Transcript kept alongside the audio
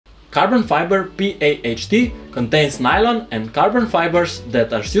Carbon fiber PAHT contains nylon and carbon fibers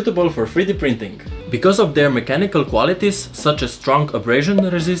that are suitable for 3D printing. Because of their mechanical qualities, such as strong abrasion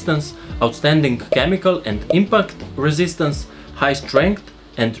resistance, outstanding chemical and impact resistance, high strength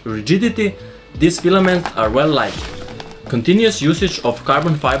and rigidity, these filaments are well liked. Continuous usage of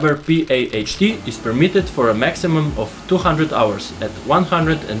carbon fiber PAHT is permitted for a maximum of 200 hours at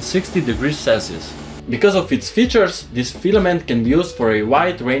 160 degrees Celsius. Because of its features, this filament can be used for a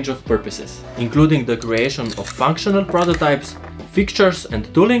wide range of purposes, including the creation of functional prototypes, fixtures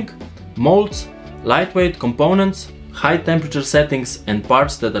and tooling, molds, lightweight components, high temperature settings and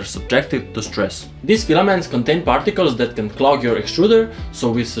parts that are subjected to stress. These filaments contain particles that can clog your extruder,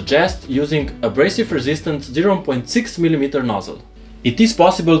 so we suggest using abrasive resistant 0.6 mm nozzle. It is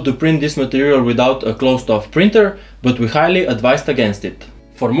possible to print this material without a closed-off printer, but we highly advise against it.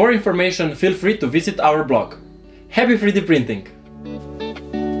 For more information, feel free to visit our blog. Happy 3D printing!